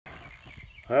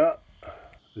Well,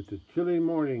 it's a chilly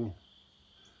morning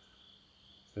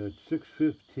at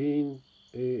 6:15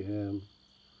 a.m.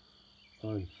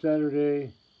 on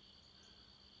Saturday,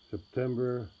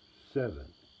 September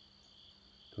 7th,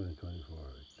 2024.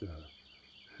 It's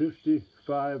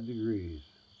 55 degrees.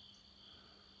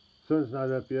 Sun's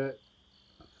not up yet.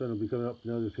 Sun will be coming up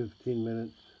in another 15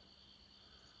 minutes.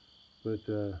 But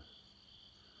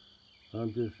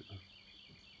I'm just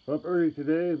up early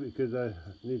today because I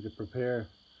need to prepare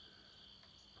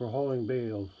for hauling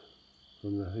bales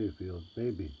from the hayfield.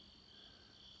 Maybe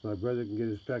my brother can get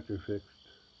his tractor fixed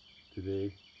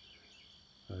today,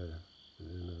 and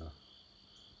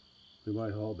we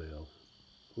might haul bales.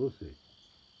 We'll see.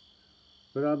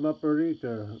 But I'm up early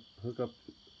to hook up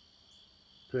the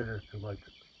trailer to my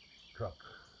truck.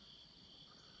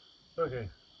 Okay,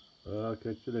 I'll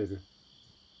catch you later.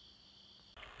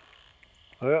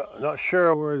 Well, not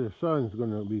sure where the sun's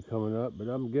going to be coming up, but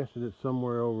I'm guessing it's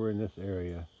somewhere over in this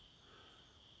area.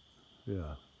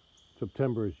 Yeah,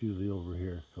 September is usually over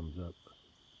here, comes up.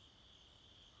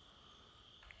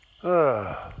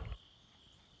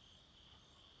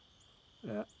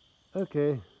 Yeah,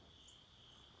 okay.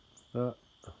 It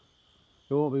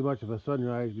won't be much of a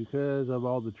sunrise because of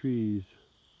all the trees.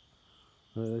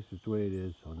 That's just the way it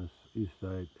is on this east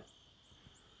side.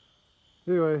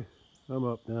 Anyway, I'm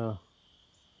up now.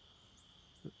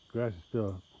 Grass is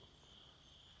still.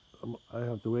 I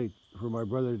have to wait for my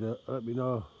brother to let me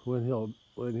know when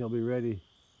he'll be ready.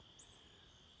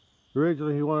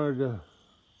 Originally, he wanted to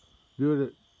do it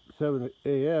at 7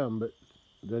 a.m., but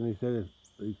then he said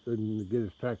he couldn't get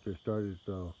his tractor started,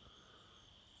 so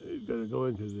he's got to go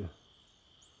into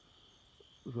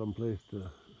some place to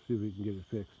see if we can get it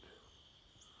fixed.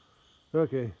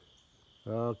 Okay,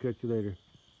 I'll catch you later.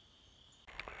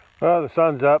 Well, the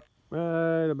sun's up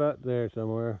right about there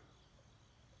somewhere.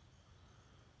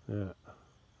 Yeah,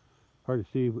 hard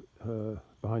to see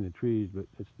behind the trees, but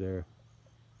it's there.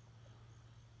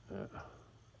 Yeah,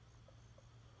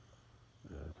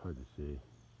 it's hard to see.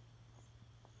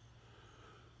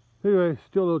 Anyway,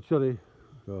 still a little chilly,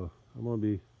 so I'm gonna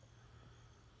be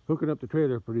hooking up the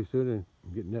trailer pretty soon and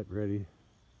getting that ready.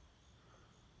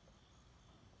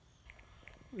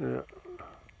 Yeah.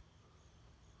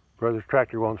 Brother's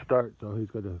tractor won't start, so he's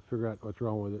got to figure out what's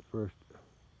wrong with it first.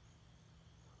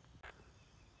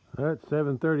 It's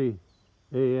 7:30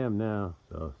 a.m. now,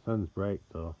 so sun's bright,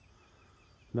 so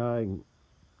now I can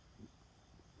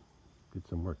get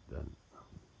some work done.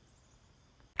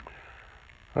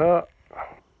 If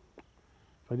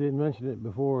I didn't mention it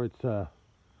before, it's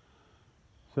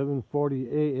 7:40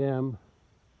 a.m.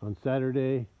 on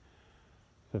Saturday,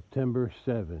 September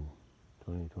 7,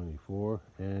 2024,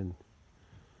 and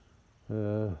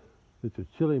it's a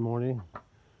chilly morning,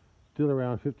 still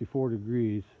around 54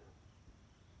 degrees.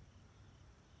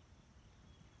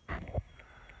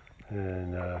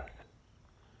 And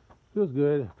feels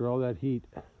good after all that heat.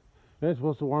 And it's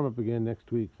supposed to warm up again next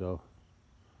week, so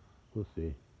we'll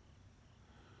see.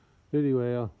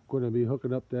 Anyway, I'm going to be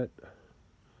hooking up that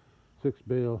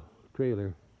 6-bale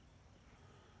trailer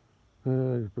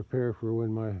to prepare for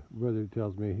when my brother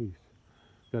tells me he's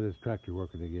got his tractor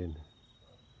working again,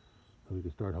 so we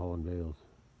can start hauling bales.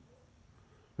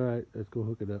 Alright, let's go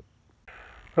hook it up.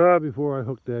 Before I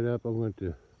hook that up, I'm going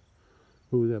to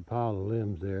move that pile of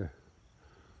limbs there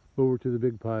over to the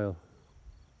big pile.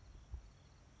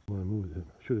 I'm going to move it.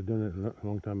 Should have done it a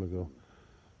long time ago.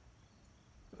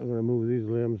 I'm going to move these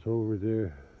limbs over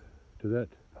there to that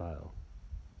pile.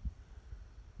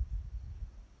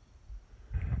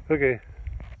 Okay,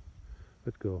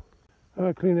 let's go.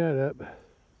 I'll clean that up.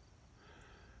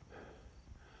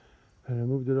 And I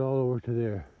moved it all over to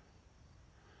there.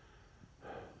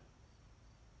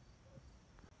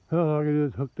 All I can do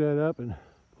is hook that up and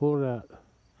pull it out.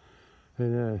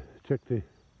 And check the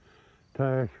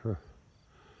tires for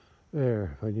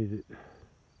air if I need it.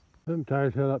 Them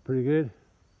tires held up pretty good.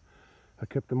 I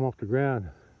kept them off the ground.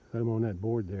 Got them on that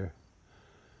board there.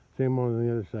 Same one on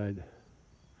the other side.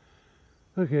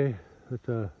 Okay, let's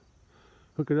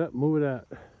hook it up, move it out.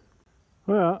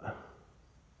 Well,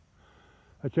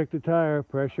 I checked the tire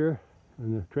pressure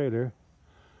in the trailer,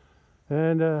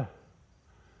 and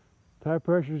tire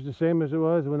pressure is the same as it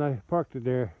was when I parked it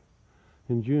there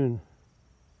in June.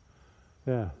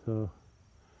 Yeah, so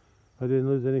I didn't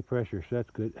lose any pressure, so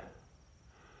that's good.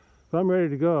 So I'm ready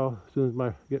to go as soon as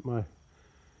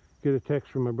get a text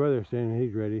from my brother saying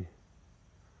he's ready.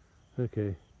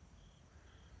 Okay,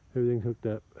 everything's hooked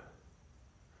up.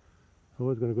 I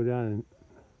was going to go down and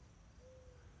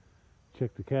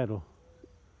check the cattle,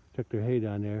 check their hay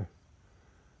down there.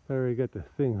 I already got the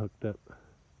thing hooked up.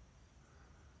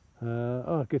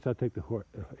 Oh, I guess I'll take the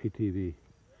ATV.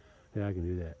 Yeah, I can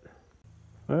do that.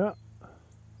 Well,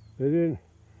 they didn't.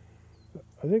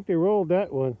 I think they rolled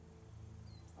that one.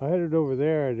 I had it over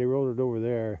there. They rolled it over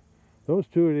there. Those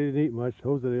two, they didn't eat much.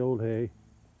 Those are the old hay.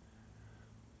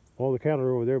 All the cattle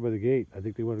are over there by the gate. I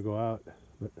think they want to go out,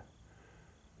 but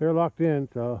they're locked in.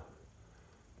 So,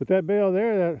 but that bale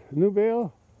there, that new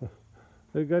bale,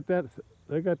 they got that.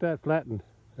 They got that flattened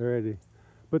already.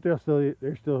 But they'll still eat.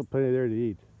 There's still plenty there to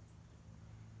eat.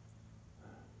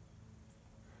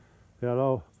 Yeah,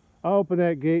 I'll open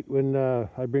that gate when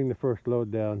I bring the first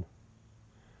load down.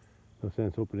 No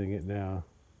sense opening it now.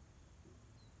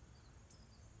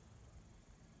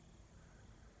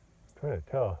 I'm trying to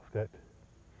tell if that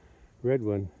red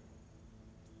one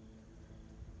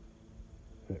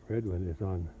is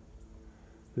on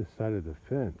this side of the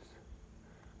fence.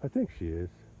 I think she is.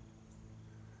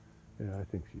 Yeah, I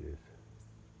think she is.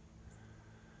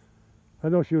 I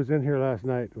know she was in here last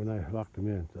night when I locked them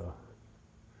in, so.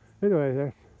 Anyway,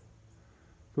 that's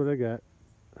what I got.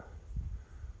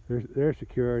 They're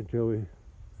secure until we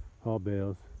haul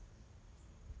bales.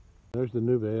 There's the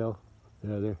new bale.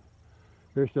 Yeah,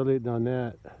 they're still eating on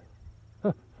that.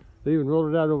 Huh, they even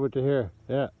rolled it out over to here.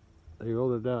 Yeah, they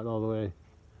rolled it out all the way.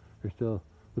 They're still,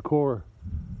 the core,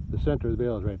 the center of the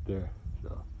bale is right there.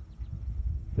 So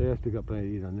they still got plenty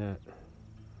to eat on that.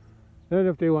 And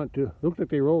if they want to, looks like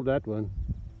they rolled that one,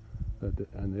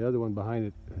 and the other one behind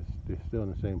it is still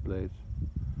in the same place.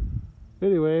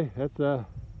 Anyway, that's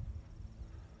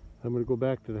I'm gonna go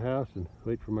back to the house and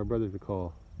wait for my brother to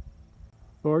call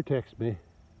or text me.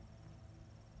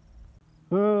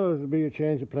 Oh, there'll be a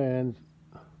change of plans.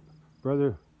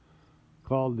 Brother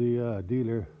called the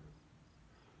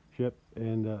dealership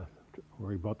and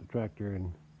where he bought the tractor,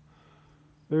 and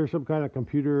there's some kind of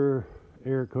computer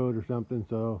error code or something,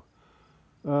 so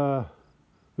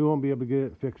we won't be able to get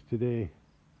it fixed today.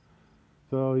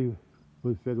 So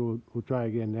we said we'll try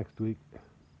again next week,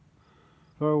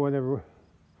 or whenever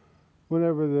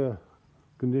the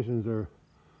conditions are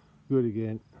good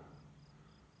again,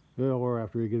 or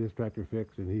after he gets his tractor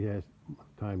fixed and he has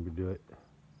time to do it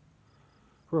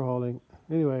for hauling.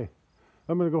 Anyway,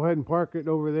 I'm going to go ahead and park it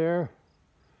over there,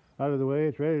 out of the way.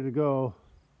 It's ready to go.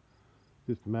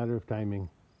 Just a matter of timing.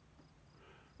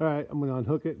 All right, I'm going to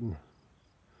unhook it and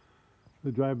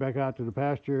we'll drive back out to the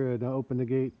pasture and open the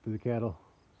gate for the cattle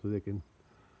so they can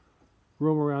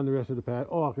roam around the rest of the pad.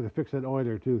 Oh, I'm going to fix that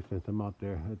oiler too since I'm out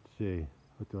there. Let's see,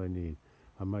 what do I need?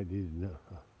 I might need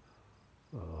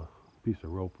a piece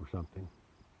of rope or something.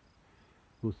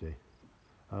 We'll see.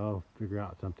 I'll figure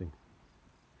out something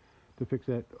to fix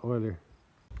that oiler.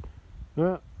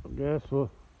 Well, I guess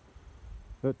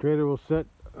that trailer will sit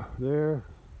there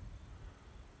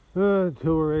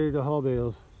until we're ready to haul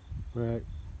bales. Right.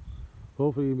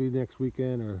 Hopefully it'll be next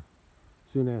weekend or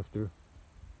soon after.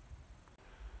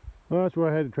 Well, that's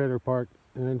where I had the trailer parked,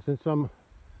 and since I'm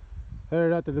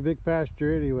headed out to the big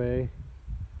pasture anyway,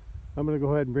 I'm gonna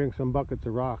go ahead and bring some buckets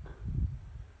of rock.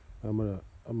 I'm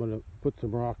gonna put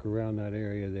some rock around that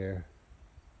area there,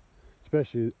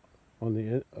 especially on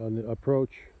the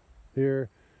approach here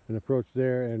and approach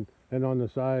there, and on the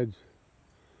sides,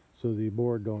 so the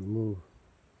board don't move.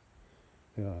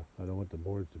 Yeah, I don't want the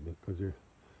boards to move because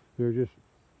they're just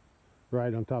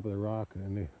right on top of the rock,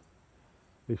 and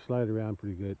they slide around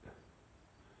pretty good.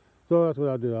 So that's what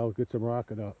I'll do. I'll get some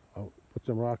rock, and I'll put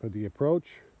some rock at the approach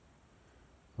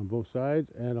on both sides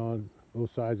and on both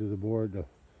sides of the board to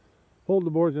hold the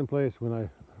boards in place when I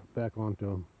back onto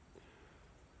them.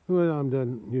 When I'm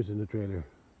done using the trailer.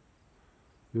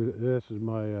 This is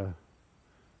my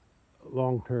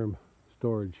long-term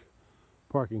storage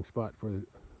parking spot for the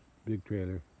big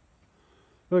trailer.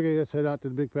 Okay, let's head out to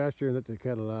the big pasture and let the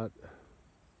cattle out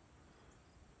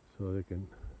so they can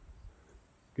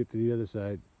get to the other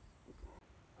side.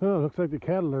 Oh, looks like the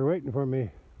cattle are waiting for me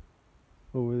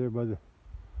over there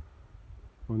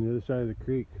on the other side of the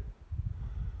creek.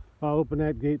 I'll open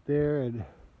that gate there, and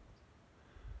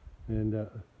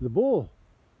the bull,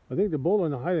 I think the bull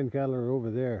and the Highland cattle are over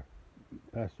there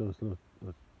past those little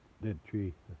dead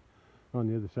tree on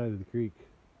the other side of the creek.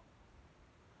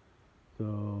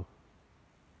 So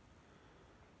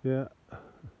yeah,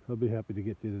 I'll be happy to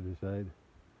get to the other side.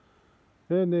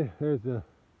 And there's the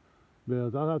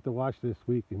bales. I'll have to watch this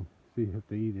week and see if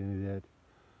they eat any of that.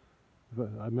 But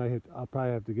I'll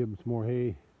probably have to give them some more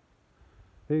hay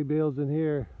bales in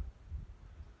here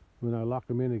when I lock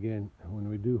them in again when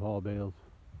we do haul bales.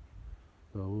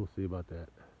 So we'll see about that.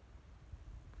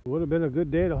 It would have been a good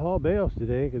day to haul bales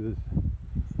today because it's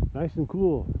nice and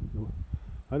cool.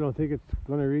 I don't think it's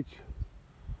going to reach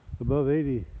above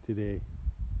 80 today.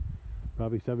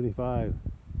 Probably 75.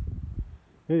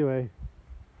 Anyway,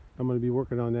 I'm going to be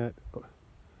working on that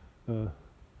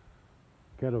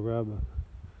cattle rub,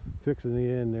 fixing the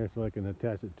end there so I can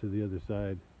attach it to the other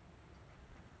side.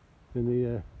 And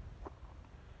the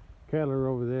cattle are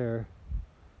over there.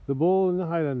 The bull and the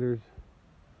Highlanders.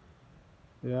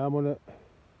 Yeah, I'm gonna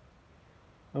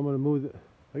move the,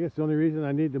 I guess the only reason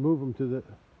I need to move them to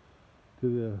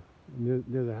the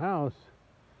near the house,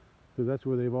 because that's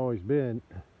where they've always been.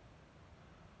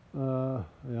 I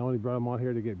only brought them out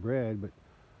here to get bread, but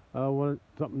I wanted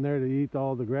something there to eat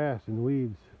all the grass and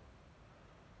weeds.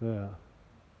 Yeah,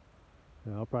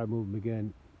 I'll probably move them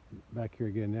again back here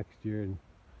again next year, and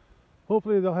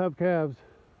hopefully they'll have calves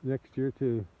next year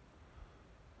too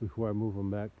before I move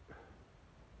them back.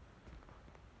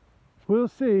 We'll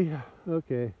see.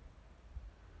 Okay.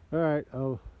 All right.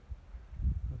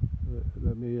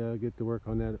 Let me get to work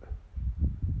on that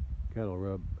cattle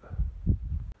rub.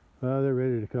 They're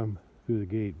ready to come through the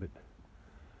gate, but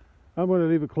I'm going to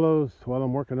leave it closed while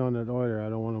I'm working on that oiler. I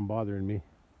don't want them bothering me,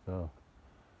 so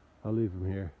I'll leave them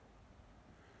here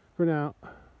for now.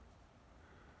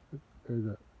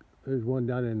 There's one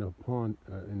down in the pond,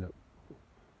 in the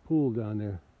pool down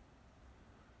there.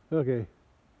 Okay.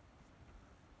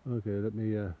 Okay, let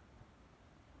me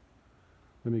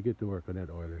get to work on that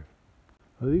oiler.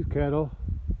 Well, these cattle,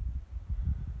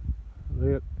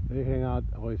 they hang out,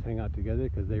 always hang out together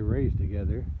because they raise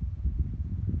together.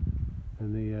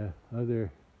 And the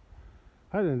other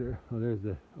Highlander, oh, there's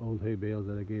the old hay bales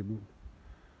that I gave them.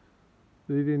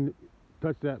 They didn't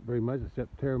touch that very much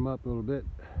except tear them up a little bit.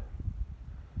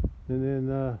 And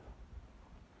then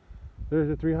there's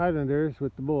the 3 Highlanders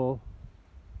with the bull.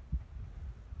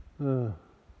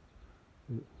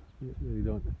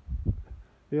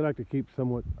 They like to keep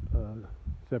somewhat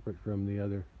separate from the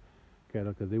other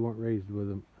cattle because they weren't raised with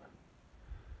them.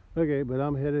 Okay, but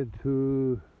I'm headed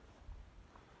to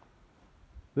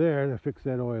there to fix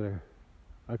that oiler.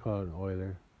 I call it an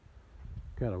oiler,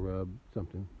 cattle rub,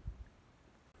 something.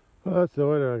 Well, that's the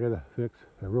oiler I gotta fix.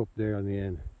 A rope there on the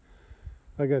end.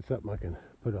 I got something I can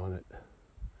put on it,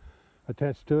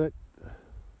 attached to it.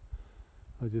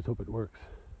 I just hope it works.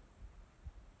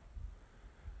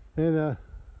 And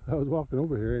I was walking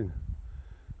over here and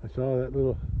I saw that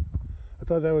little, I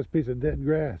thought that was a piece of dead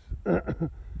grass.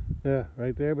 Yeah,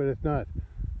 right there, but it's not.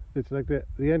 It's like the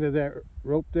end of that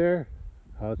rope there,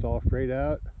 how it's all frayed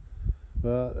out.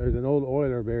 Well, there's an old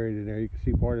oiler buried in there. You can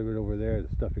see part of it over there. The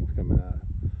stuffing's coming out.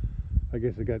 I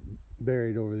guess it got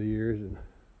buried over the years, and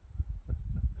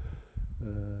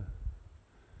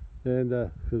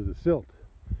because the silt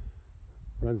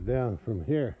runs down from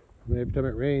here. I mean, every time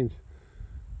it rains,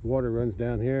 water runs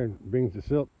down here and brings the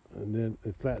silt, and then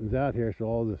it flattens out here, so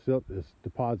all the silt is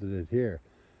deposited here,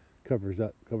 covered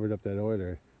up that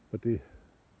oiler. But the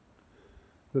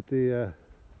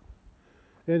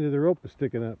end of the rope is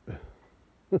sticking up.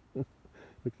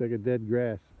 Looks like a dead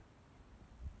grass.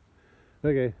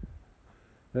 Okay,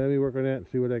 let me work on that and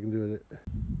see what I can do with it.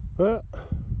 Well,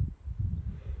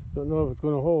 don't know if it's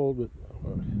going to hold, but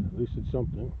at least it's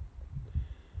something.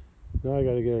 Now I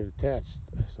got to get it attached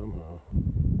somehow.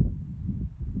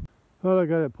 Well, I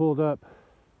got it pulled up,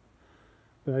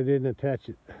 but I didn't attach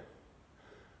it.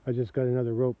 I just got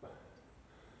another rope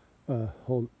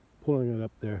pulling it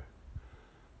up there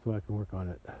so I can work on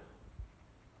it.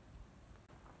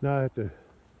 Now I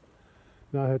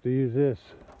have to use this,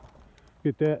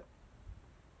 get that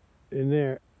in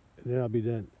there, and then I'll be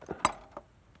done.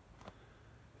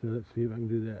 So let's see if I can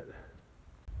do that.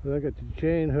 Well, I got the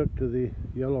chain hooked to the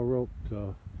yellow rope,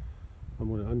 so I'm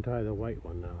going to untie the white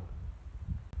one now.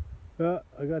 Well,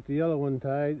 I got the yellow one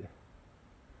tied.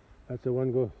 That's the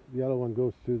one the yellow one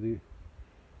goes through the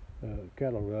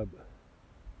cattle rub.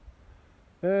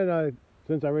 And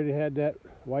since I already had that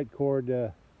white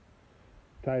cord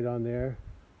tied on there,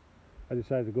 I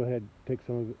decided to go ahead and take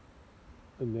some of it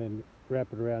and then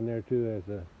wrap it around there too as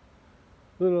a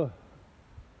little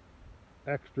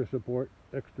extra support.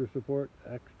 Extra support.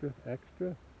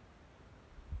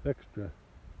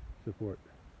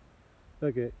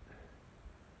 Okay.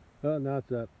 Well, now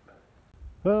it's up.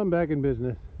 Well, I'm back in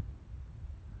business.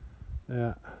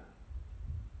 Yeah.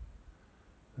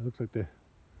 It looks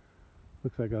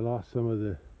like I lost some of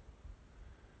the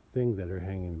things that are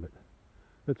hanging, but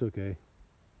that's okay.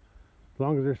 As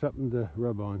long as there's something to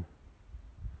rub on,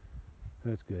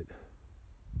 that's good.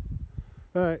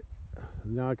 All right,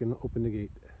 now I can open the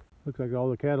gate. Looks like all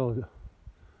the cattle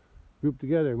grouped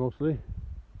together mostly.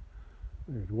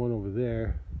 There's one over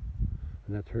there,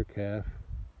 and that's her calf.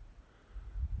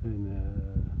 And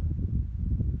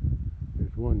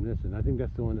there's one missing. I think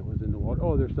that's the one that was in the water.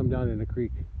 Oh, there's some down in the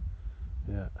creek.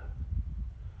 Yeah.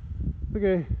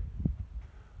 Okay.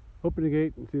 Open the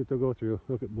gate and see if they'll go through.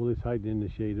 Look at bullies hiding in the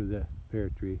shade of that pear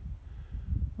tree.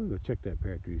 I'm gonna go check that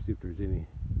pear tree, see if there's any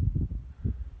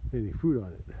fruit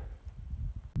on it.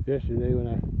 Yesterday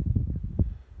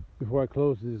before I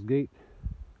closed this gate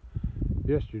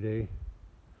yesterday,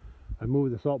 I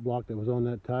moved the salt block that was on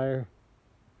that tire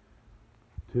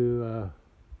to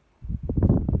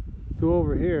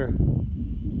over here.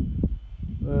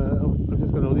 I'm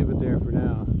just going to leave it there for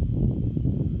now.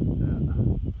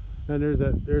 And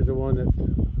there's the one that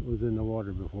was in the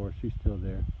water before. She's still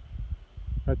there.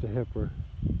 That's a heifer,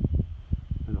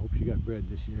 and I hope she got bred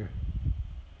this year.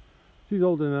 She's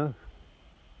old enough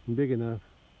and big enough.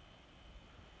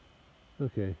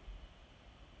 Okay.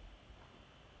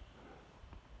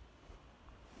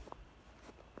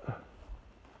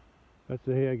 That's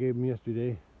the hay I gave them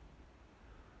yesterday.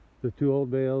 The 2 old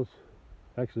bales.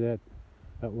 Actually,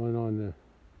 that one on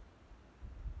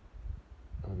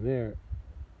there,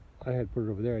 I had put it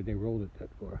over there and they rolled it that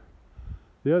far.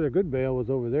 The other good bale was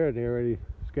over there. They already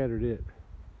scattered it.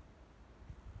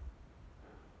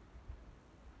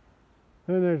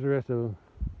 And there's the rest of them.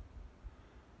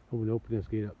 I'm going to open this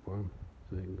gate up for them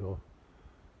so they can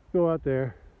go out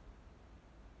there.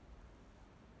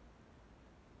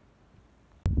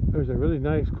 There's a really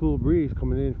nice cool breeze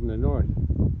coming in from the north,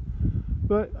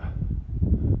 but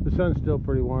the sun's still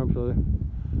pretty warm, so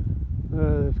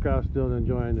this cow's still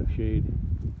enjoying the shade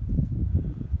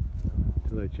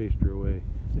until I chased her away.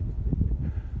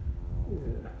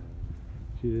 Yeah.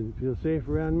 She didn't feel safe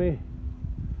around me,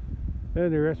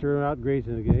 and the rest are out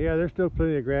grazing again. Yeah, there's still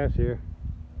plenty of grass here.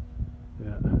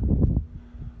 Yeah.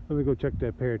 Let me go check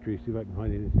that pear tree, see if I can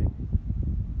find anything.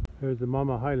 There's the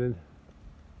Mama Highland.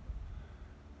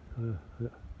 I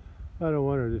don't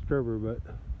want to disturb her, but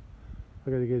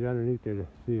I got to get underneath there to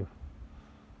see if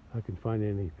I can find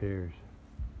any pears.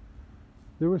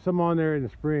 There was some on there in the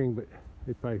spring, but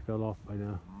they probably fell off by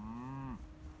now.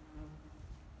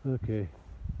 Okay.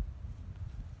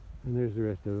 And there's the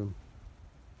rest of them.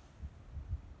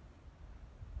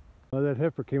 Well, that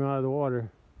heifer came out of the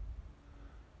water.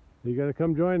 You got to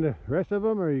come join the rest of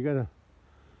them, or you got to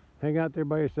hang out there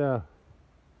by yourself?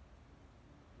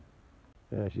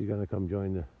 Yeah, she's gonna come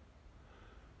join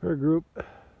her group,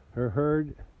 her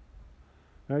herd.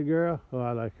 Right, girl? Oh,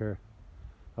 I like her.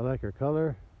 I like her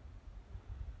color.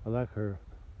 I like her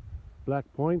black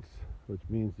points, which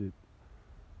means that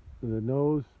the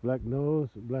nose, black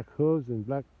hooves, and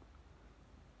black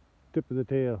tip of the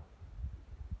tail.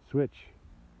 Switch.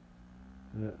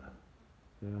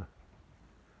 Yeah.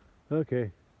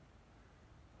 Okay.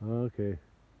 Okay.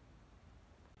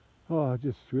 Oh, I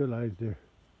just realized there.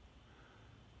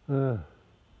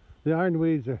 The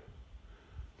ironweeds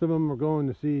some of them are going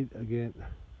to seed again.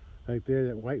 Like there,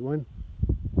 that white one.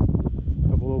 A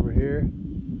couple over here.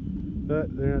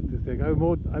 But they're not too thick.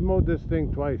 I mowed this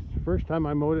thing twice. First time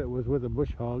I mowed it was with a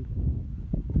bush hog.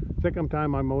 Second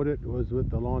time I mowed it was with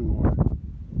the lawnmower.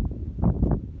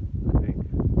 I think.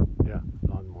 Yeah,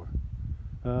 lawnmower.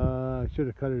 I should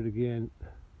have cut it again,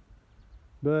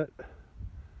 but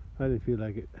I didn't feel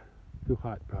like it. Too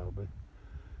hot probably.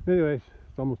 Anyways,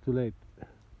 it's almost too late.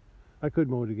 I could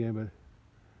mow it again,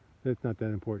 but it's not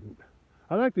that important.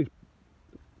 I like these,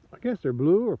 I guess they're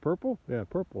blue or purple. Yeah,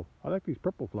 purple. I like these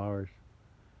purple flowers.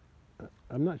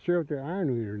 I'm not sure if they're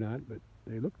ironweed or not, but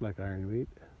they look like ironweed.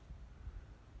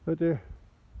 But they're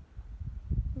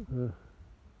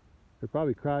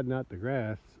probably crowding out the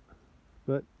grass,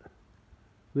 but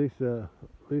at least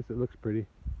it looks pretty.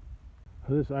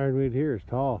 This ironweed here is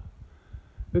tall.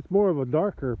 It's more of a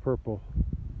darker purple.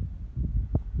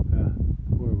 Yeah,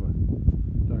 more of a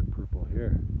dark purple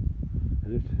here,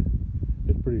 and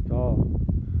it's pretty tall.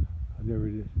 I never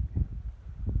did.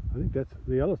 I think that's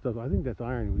the yellow stuff. I think that's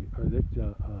ironweed, or that's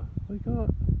what do you call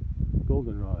it?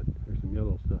 Goldenrod. There's some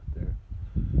yellow stuff there.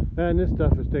 And this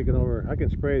stuff is taking over. I can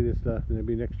spray this stuff, and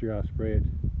maybe next year I'll spray it.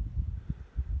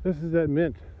 This is that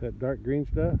mint, that dark green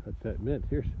stuff. That's that mint.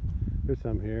 Here's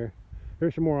some here.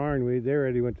 There's some more ironweed. They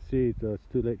already went to seed, so it's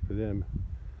too late for them.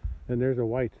 And there's a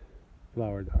white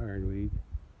flowered ironweed.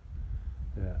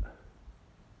 Yeah.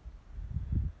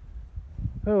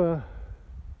 Oh well.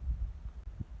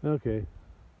 Okay.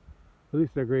 At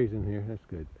least they're grazing here. That's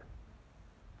good.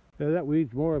 Yeah, that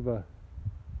weed's more of a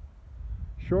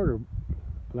shorter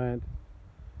plant,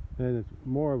 and it's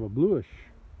more of a bluish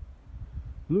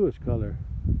color.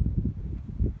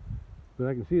 But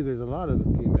I can see there's a lot of it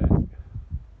came back.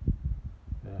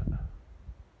 Yeah,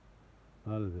 a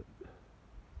lot of it.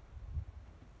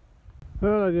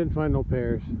 Well, I didn't find no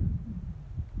pears.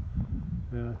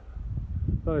 Yeah,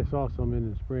 thought I saw some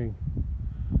in the spring.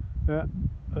 Yeah,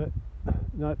 but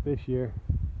not this year.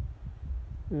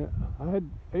 Yeah, I had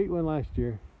 8 one last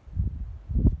year.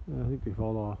 I think they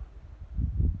fall off.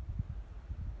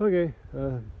 Okay,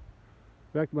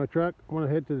 back to my truck. I want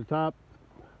to head to the top,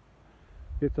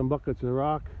 get some buckets of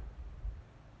rock,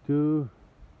 2,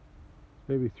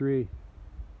 maybe 3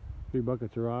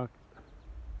 buckets of rock,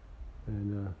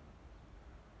 and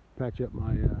patch up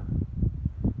my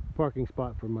parking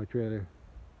spot for my trailer,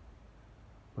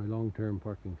 my long-term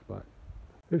parking spot.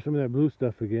 Here's some of that blue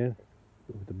stuff again,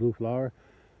 with the blue flower.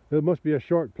 It must be a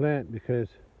short plant because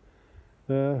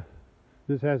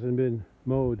this hasn't been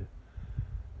mowed,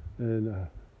 and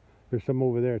there's some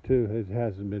over there too. It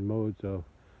hasn't been mowed, so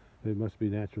it must be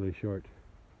naturally short.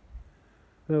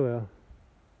 Oh well,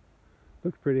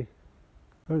 looks pretty.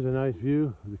 There's a nice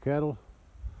view of the cattle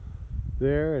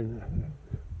there, and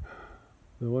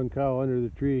the one cow under the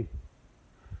tree.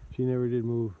 She never did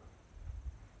move.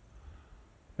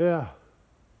 Yeah.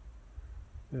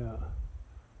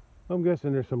 I'm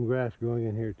guessing there's some grass growing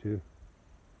in here too.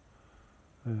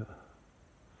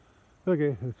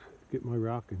 Okay, let's get my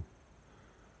rock and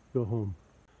go home.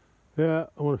 Yeah,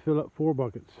 I want to fill up 4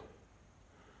 buckets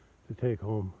to take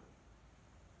home.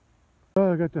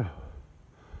 I got the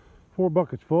 4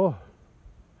 buckets full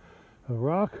of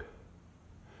rock.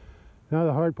 Now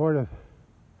the hard part of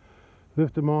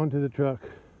lift them onto the truck.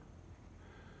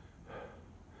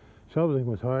 Shoveling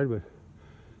was hard, but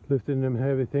lifting them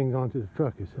heavy things onto the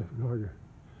truck is even harder.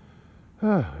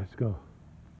 Let's go.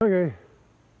 Okay,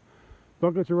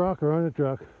 buckets of rock are on the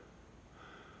truck.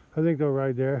 I think they'll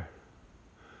ride there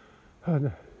on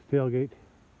the tailgate.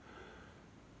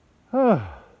 I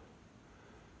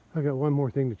got one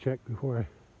more thing to check before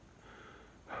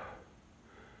I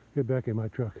get back in my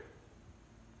truck.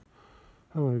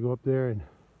 I'm going to go up there and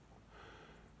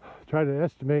try to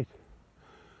estimate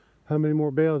how many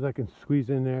more bales I can squeeze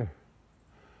in there,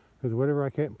 because whatever I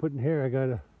can't put in here, I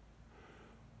gotta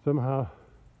somehow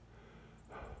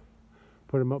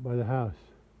put them up by the house.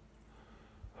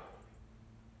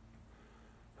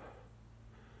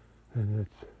 And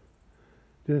it's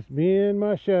just me and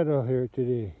my shadow here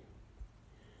today.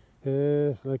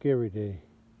 It's like every day,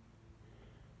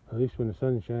 at least when the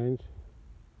sun shines.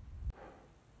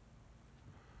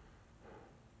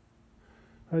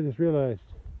 I just realized,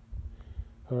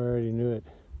 I already knew it,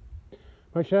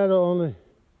 my shadow only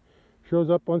shows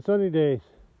up on sunny days.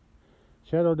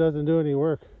 Shadow doesn't do any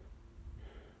work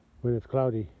when it's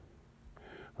cloudy.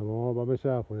 I'm all by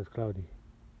myself when it's cloudy.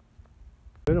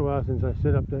 It's been a while since I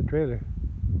set up that trailer.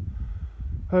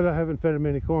 I haven't fed him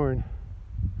any corn.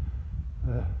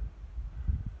 I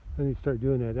need to start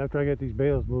doing that after I get these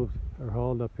bales moved or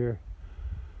hauled up here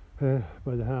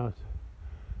by the house.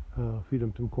 I'll feed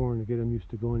them some corn to get them used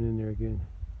to going in there again,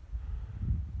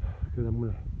 because I'm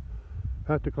going to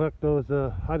have to collect those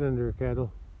Highlander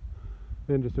cattle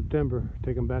into September,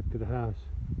 take them back to the house,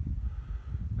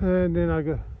 and then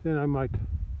I might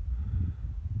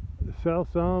sell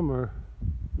some or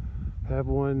have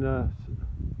one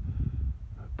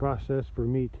processed for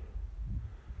meat.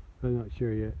 I'm not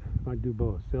sure yet. Might do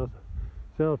both.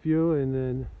 Sell a few and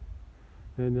then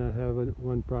have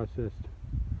one processed.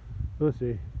 We'll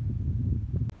see.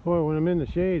 Boy, when I'm in the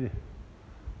shade,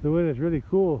 the wind is really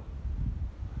cool,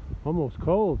 almost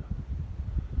cold,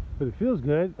 but it feels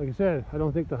good. Like I said, I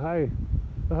don't think the high's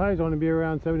going to be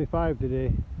around 75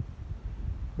 today,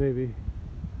 maybe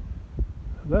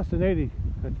less than 80,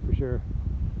 that's for sure,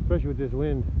 especially with this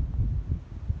wind.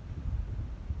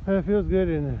 And it feels good,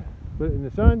 but in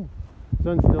the sun's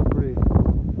still pretty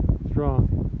strong,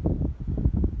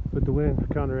 but the wind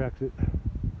counteracts it.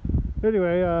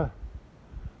 Anyway,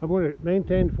 I'm going to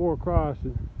maintain 4 across,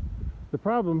 and the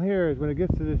problem here is when it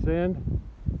gets to this end,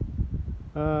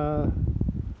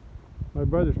 my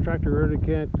brother's tractor really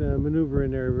can't maneuver in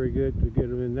there very good to get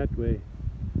them in that way.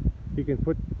 He can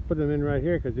put them in right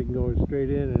here because he can go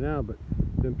straight in and out, but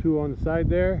them 2 on the side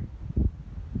there,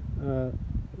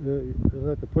 they'll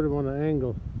have to put them on an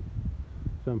angle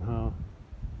somehow.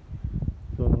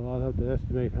 So I'll have to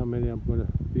estimate how many I'm going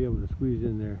to be able to squeeze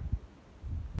in there.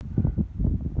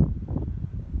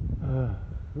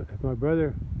 If my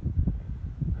brother,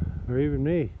 or even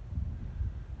me,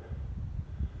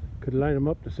 could line them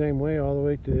up the same way all the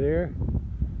way to there,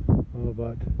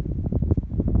 about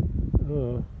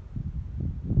a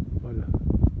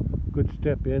good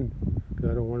step in, because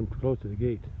I don't want them too close to the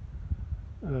gate.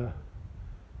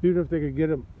 Even if they could get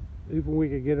them, even we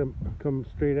could get them come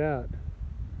straight out,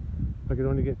 I could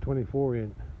only get 24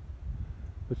 in.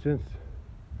 But since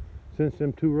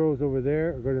them 2 rows over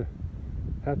there are going to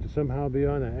have to somehow be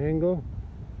on an angle,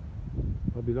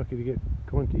 I'll be lucky to get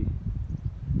 20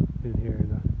 in here.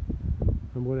 And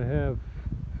I'm going to have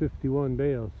 51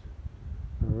 bales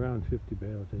or around 50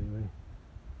 bales anyway.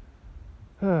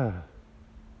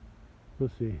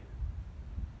 We'll see.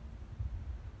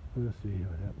 We'll see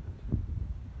what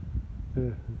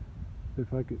happens.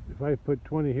 If I put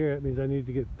 20 here, that means I need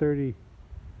to get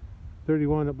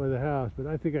 31 up by the house. But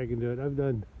I think I can do it. I've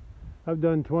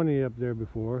done 20 up there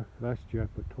before. Last year I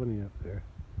put 20 up there.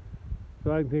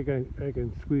 So I think I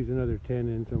can squeeze another 10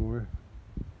 in somewhere.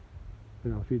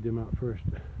 And I'll feed them out first,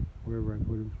 wherever I put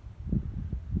them.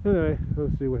 Anyway,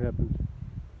 we'll see what happens.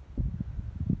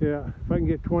 Yeah, if I can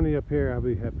get 20 up here, I'll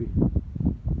be happy.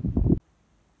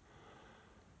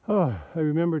 Oh, I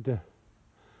remembered to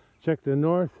check the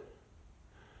north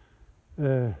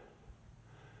and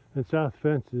south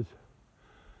fences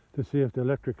to see if the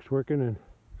electric's working, and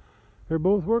they're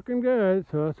both working good,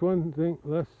 so that's one thing,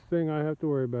 less thing I have to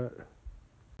worry about.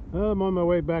 I'm on my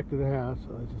way back to the house,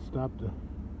 so I just stopped to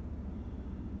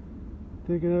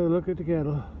take another look at the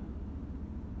cattle.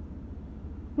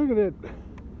 Look at it.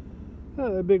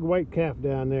 Oh, that big white calf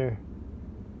down there.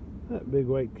 That big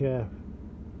white calf.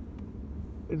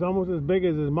 It's almost as big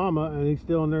as his mama, and he's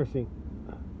still nursing,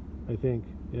 I think.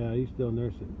 Yeah, he's still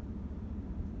nursing.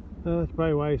 That's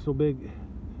probably why he's so big.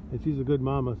 And she's a good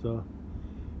mama, so.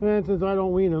 And since I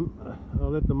don't wean them, I'll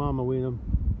let the mama wean them,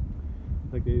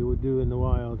 like they would do in the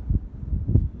wild.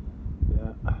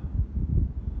 Yeah.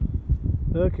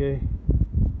 Okay.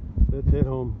 Let's head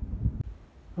home.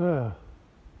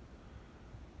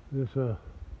 This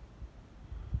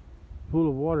pool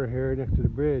of water here next to the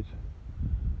bridge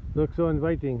looks so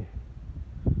inviting.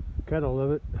 Cattle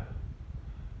love it.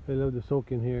 They love to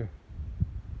soak in here.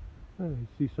 I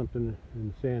see something in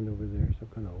the sand over there, some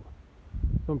kind of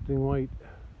something white.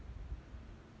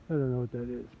 I don't know what that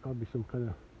is. Probably some kind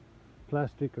of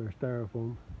plastic or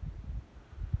styrofoam.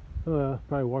 Oh well,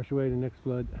 probably wash away the next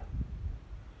flood.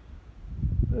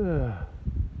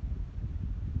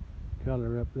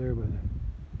 Color up there by the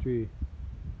tree.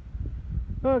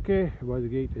 Okay, by the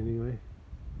gate anyway.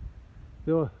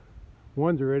 The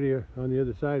one's already on the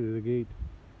other side of the gate,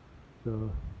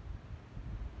 so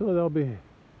they'll be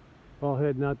all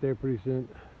heading out there pretty soon,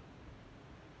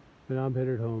 and I'm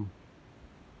headed home.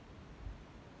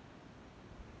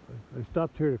 I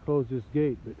stopped here to close this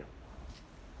gate, but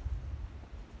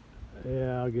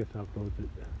yeah, I guess I'll close it.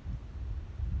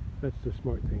 That's the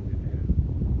smart thing to do.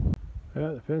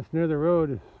 Yeah, the fence near the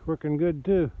road is working good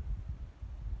too.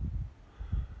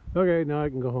 Okay, now I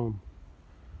can go home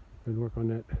and work on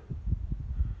that.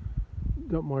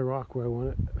 Dump my rock where I want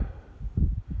it,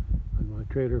 on my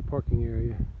trailer parking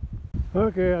area.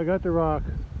 Okay, I got the rock.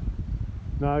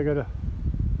 Now I gotta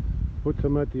put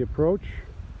some at the approach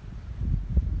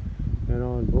and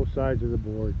on both sides of the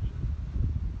boards,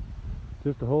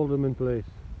 just to hold them in place.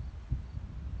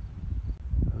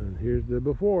 And here's the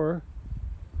before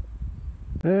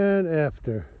and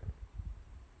after.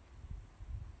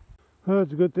 Well,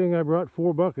 it's a good thing I brought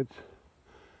 4 buckets.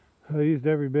 I used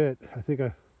every bit. I think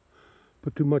I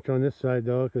put too much on this side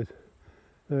though, because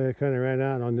I kind of ran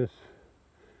out on this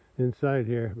inside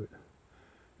here, but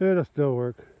it'll still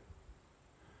work.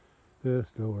 It'll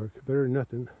still work. Better than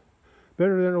nothing.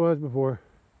 Better than it was before.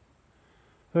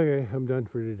 Okay, I'm done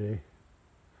for today,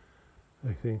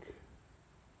 I think.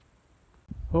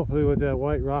 Hopefully with that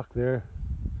white rock there,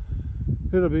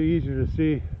 it'll be easier to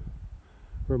see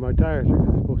where my tires are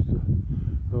supposed to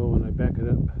go when I back it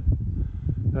up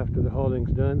after the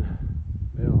hauling's done.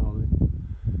 Bale hauling.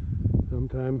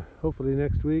 Sometime, hopefully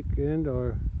next weekend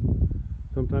or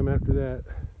sometime after that,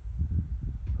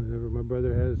 whenever my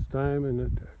brother has time and the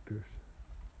tractors.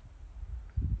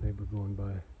 Neighbor going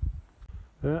by.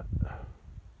 Yeah.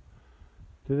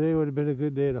 Today would have been a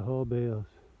good day to haul bales.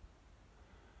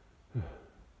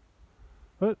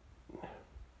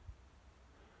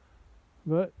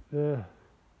 But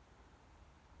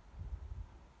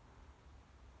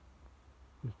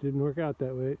just didn't work out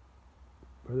that way.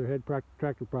 Brother had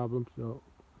tractor problems, so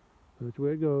that's the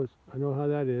way it goes. I know how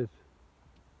that is.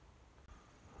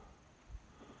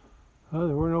 Oh,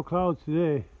 there were no clouds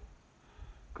today.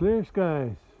 Clear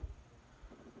skies.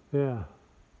 Yeah.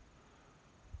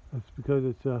 That's because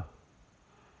it's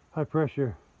high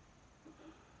pressure.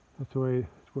 That's the way,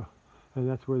 and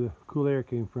that's where the cool air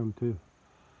came from too.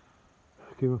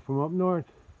 It came from up north.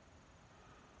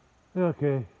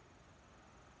 Okay.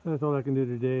 That's all I can do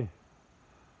today.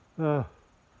 I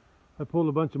pulled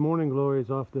a bunch of morning glories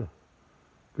off the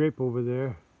grape over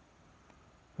there.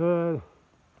 I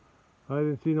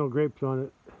didn't see no grapes on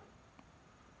it.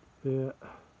 Yeah.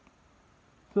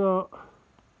 So,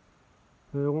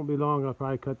 it won't be long, I'll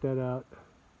probably cut that out.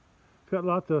 It's got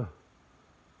lots of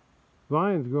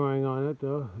vines growing on it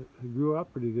though. It grew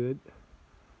up pretty good.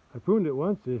 I pruned it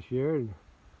once this year and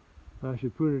I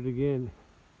should prune it again,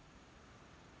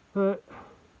 but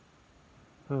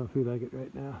I don't feel like it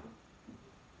right now.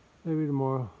 Maybe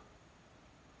tomorrow.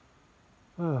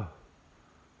 I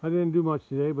didn't do much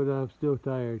today, but I'm still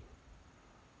tired.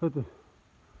 But the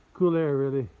cool air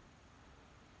really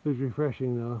is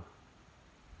refreshing though.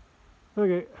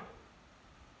 Okay,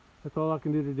 that's all I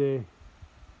can do today.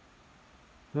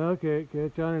 Okay,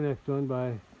 catch you on the next one.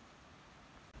 Bye.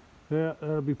 Yeah,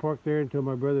 that'll be parked there until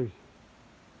my brother's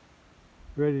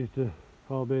ready to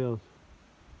haul bales.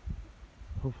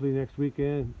 Hopefully next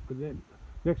weekend. But then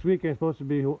next weekend is supposed to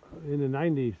be in the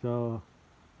 90s, so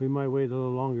we might wait a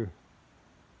little longer.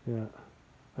 Yeah,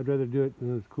 I'd rather do it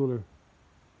when it's cooler.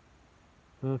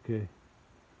 Okay,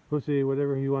 we'll see.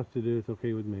 Whatever he wants to do, it's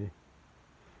okay with me.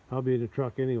 I'll be in the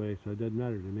truck anyway, so it doesn't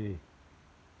matter to me.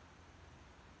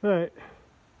 Alright,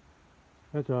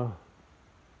 that's all.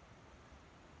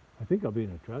 I think I'll be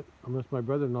in a truck, unless my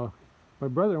brother-in-law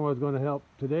is going to help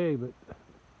today, but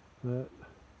my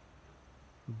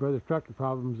brother's tractor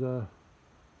problems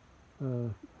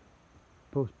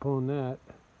postpone that.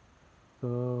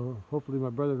 So hopefully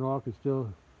my brother-in-law can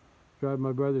still drive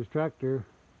my brother's tractor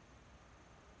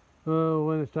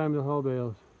when it's time to haul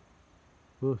bales.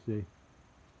 We'll see.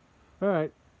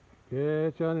 Alright,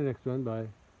 catch you on the next one. Bye.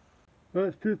 Well,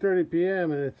 it's 2:30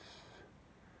 p.m. and it's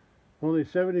only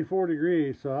 74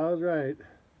 degrees, so I was right.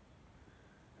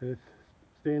 It's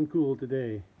staying cool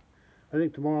today. I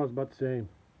think tomorrow's about the same.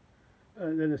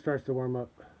 And then it starts to warm up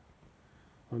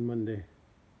on Monday.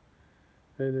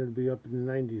 And it'll be up in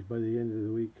the 90s by the end of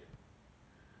the week.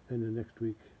 And the next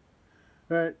week.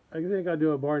 Alright, I think I'll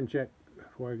do a barn check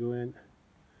before I go in.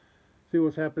 See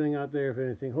what's happening out there, if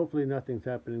anything. Hopefully nothing's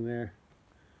happening there.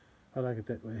 I like it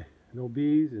that way. No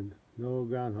bees and no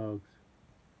groundhogs.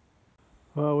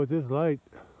 Well, with this light,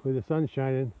 with the sun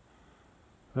shining,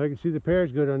 I can see the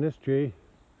pears good on this tree.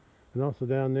 And also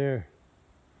down there.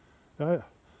 I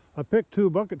picked 2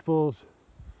 bucketfuls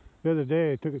the other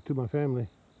day. I took it to my family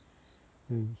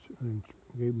and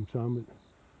gave them some.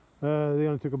 But, they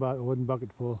only took about 1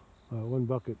 bucketful, 1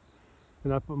 bucket.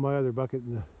 And I put my other bucket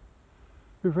in the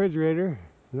refrigerator,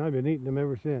 and I've been eating them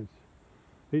ever since.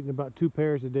 Eating about 2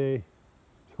 pears a day,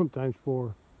 sometimes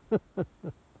 4,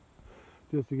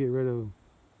 just to get rid of them.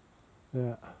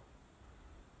 Yeah.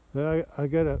 But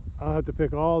I'll have to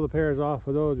pick all the pears off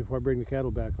of those before I bring the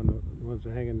cattle back on the ones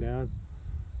that are hanging down,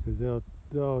 because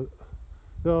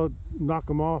they'll knock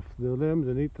them off the limbs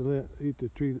and eat the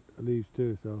tree leaves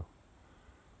too. So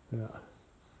yeah,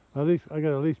 I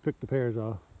gotta at least pick the pears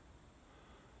off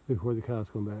before the cows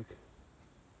come back.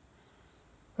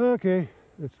 Okay,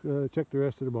 let's check the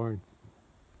rest of the barn.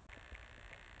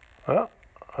 Well,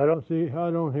 I don't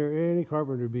hear any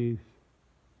carpenter bees.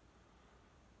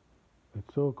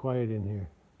 It's so quiet in here,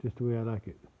 just the way I like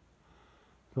it.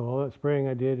 So all that spraying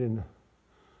I did in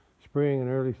spring and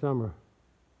early summer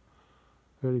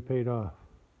really paid off.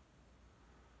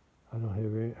 I don't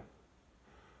have any.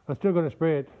 I'm still going to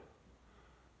spray it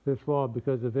this fall,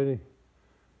 because if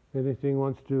anything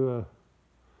wants to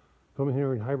come in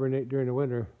here and hibernate during the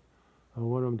winter, I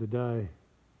want them to die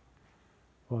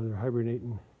while they're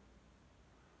hibernating.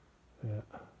 Yeah,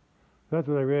 that's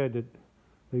what I read, that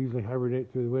they usually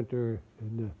hibernate through the winter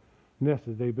in the nests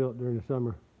that they built during the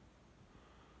summer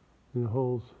in the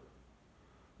holes.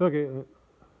 Okay,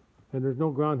 and there's no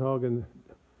groundhog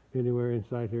anywhere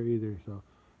inside here either, so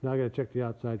now I got to check the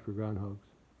outside for groundhogs.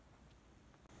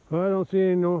 Well, I don't see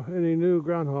any new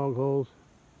groundhog holes,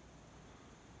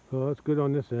 so that's good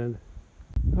on this end.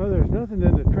 Oh, there's nothing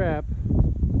in the trap,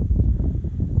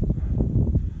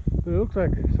 but it looks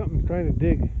like something's trying to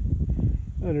dig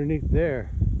underneath there,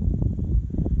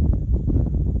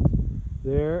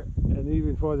 and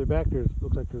even farther back there, it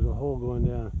looks like there's a hole going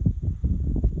down.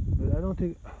 But I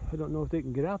don't know if they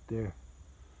can get out there.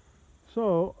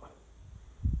 So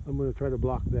I'm going to try to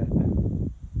block that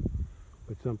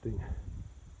with something.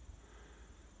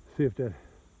 See if that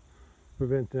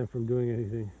prevents them from doing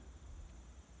anything.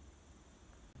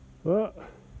 Well,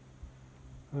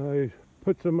 I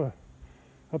put some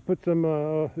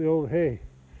the old hay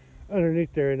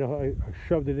underneath there, and I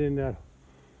shoved it in that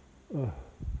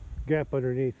gap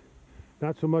underneath.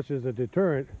 Not so much as a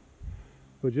deterrent,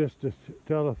 but just to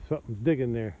tell if something's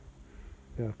digging there.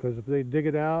 Yeah, because if they dig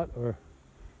it out or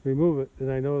remove it, then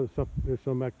I know there's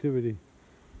some activity.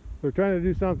 They're trying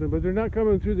to do something, but they're not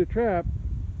coming through the trap,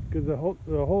 because the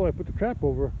hole I put the trap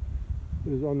over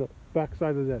is on the back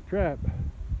side of that trap.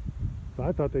 So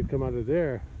I thought they'd come out of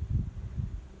there.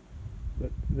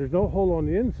 But there's no hole on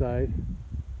the inside.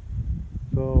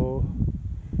 So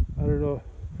I don't know.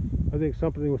 I think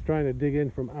something was trying to dig in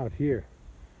from out here.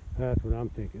 That's what I'm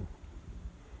thinking.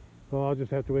 So I'll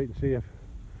just have to wait and see if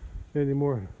any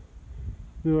more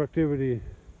new activity,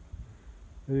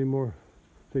 if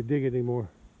they dig any more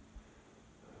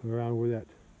around where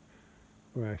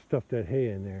I stuffed that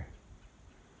hay in there.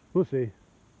 We'll see.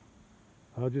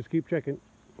 I'll just keep checking.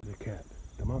 The cat,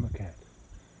 the mama cat,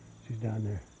 she's down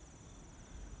there.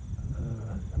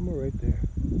 Somewhere right there.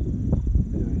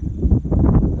 Anyway,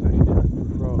 looks like she's hunting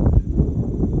for frogs.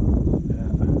 Yeah,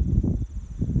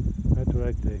 that's what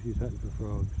I'd say. She's hunting for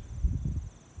frogs.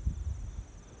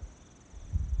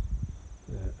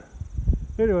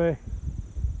 Yeah. Anyway,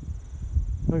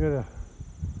 I got a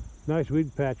nice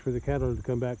weed patch for the cattle to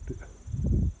come back to.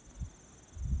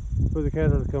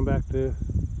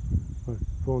 My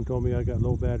phone told me I got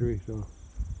low battery, so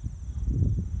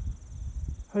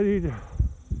I need to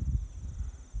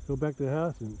go back to the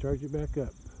house and charge it back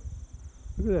up.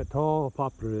 Look at that tall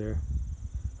poplar there.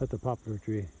 That's a poplar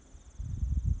tree.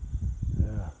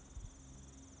 Yeah.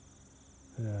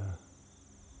 Yeah.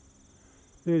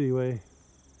 Anyway,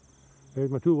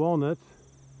 there's my 2 walnuts.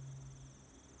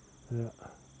 Yeah.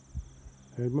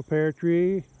 There's my pear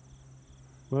tree.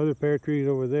 My other pear tree's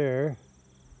over there.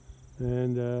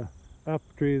 And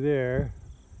apple tree there.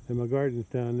 And my garden's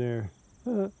down there.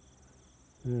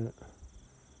 Yeah.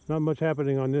 Not much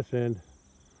happening on this end,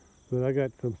 but I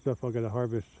got some stuff I got to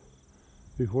harvest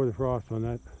before the frost on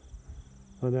that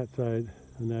side,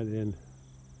 on that end.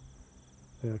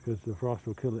 Yeah, because the frost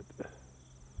will kill it.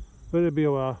 But it'll be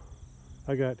a while.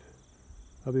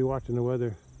 I'll be watching the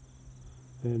weather,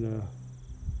 and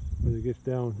when it gets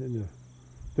down in the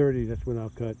 30s, that's when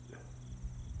I'll cut,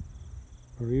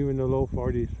 or even the low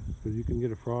 40s, because you can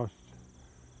get a frost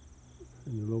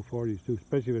in the low 40s too,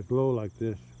 especially if it's low like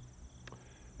this.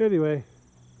 Anyway,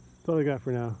 that's all I got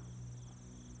for now.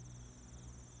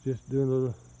 Just doing a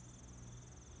little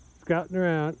scouting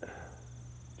around,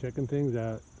 checking things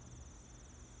out.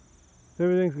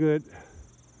 Everything's good.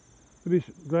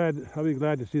 I'll be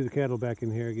glad to see the cattle back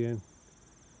in here again.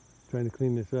 Trying to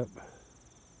clean this up.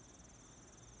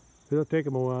 It'll take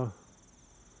them a while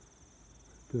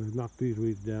to knock these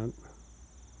weeds down.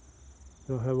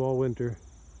 They'll have all winter.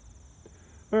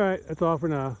 Alright, that's all for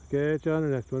now. Catch you on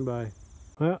the next one. Bye.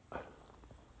 Well,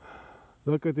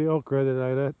 look at the okra that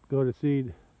I let go to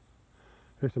seed.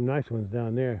 There's some nice ones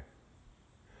down there.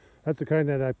 That's the kind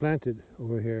that I planted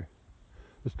over here.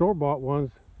 The store-bought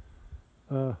ones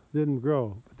didn't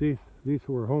grow, but these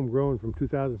were homegrown from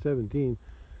 2017,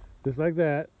 just like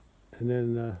that. And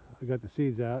then I got the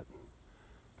seeds out,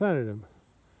 planted them,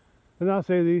 and I'll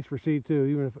save these for seed too.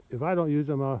 Even if I don't use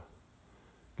them, I'll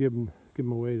give them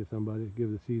away to somebody. Give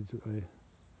the seeds away,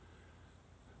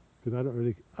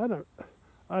 because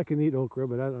I can eat okra,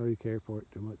 but I don't really care for it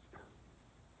too much.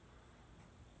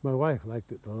 My wife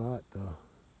liked it a lot though.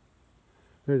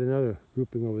 There's another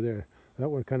grouping over there. That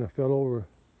one kind of fell over,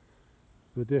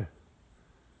 but there,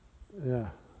 yeah.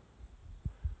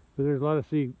 But there's a lot of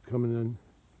seed coming in,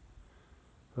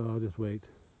 so I'll just wait.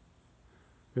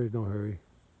 There's no hurry.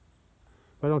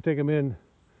 If I don't take them in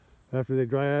after they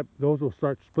dry up, those will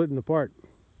start splitting apart.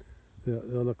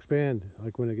 They'll expand,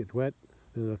 like when it gets wet.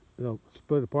 They'll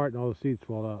split apart and all the seeds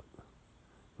fall out.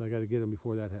 So I got to get them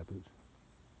before that happens.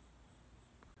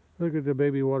 Look at the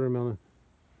baby watermelon.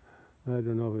 I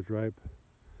don't know if it's ripe.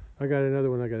 I got another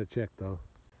one I got to check though.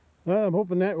 Well, I'm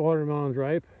hoping that watermelon's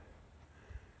ripe,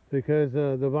 because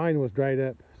the vine was dried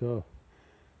up. So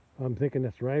I'm thinking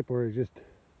it's ripe, or it's just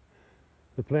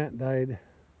the plant died.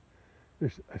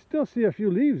 I still see a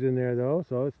few leaves in there though,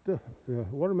 so it's still, the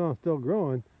watermelon's still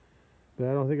growing, but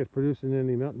I don't think it's producing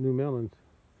any new melons,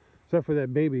 except for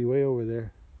that baby way over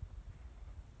there.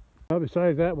 Well,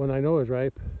 besides that one I know is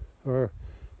ripe, or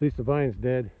at least the vine's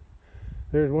dead.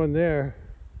 There's one there,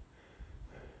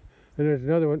 and there's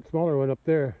another one, smaller one up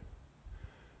there,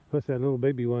 plus that little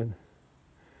baby one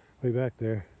way back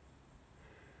there.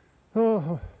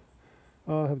 Oh,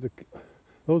 I'll have to,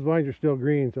 those vines are still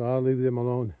green, so I'll leave them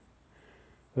alone.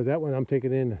 But that one I'm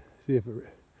taking in to see if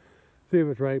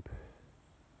it's ripe.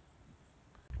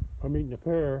 I'm eating a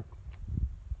pear,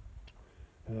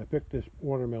 and I picked this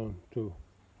watermelon too.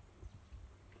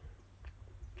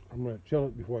 I'm going to chill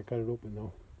it before I cut it open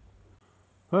though.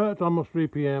 It's almost 3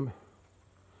 p.m.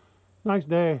 Nice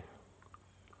day,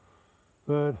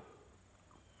 but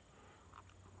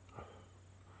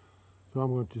so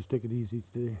I'm going to just take it easy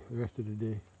today, the rest of the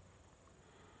day.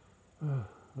 I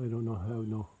don't know how,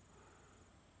 no.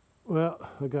 Well,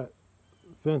 I got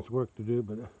fence work to do,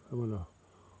 but I'm going to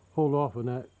hold off on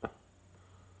that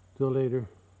till later.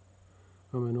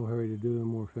 I'm in no hurry to do any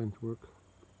more fence work.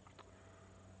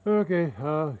 Okay,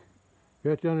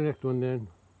 catch you on the next one then.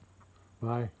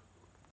 Bye.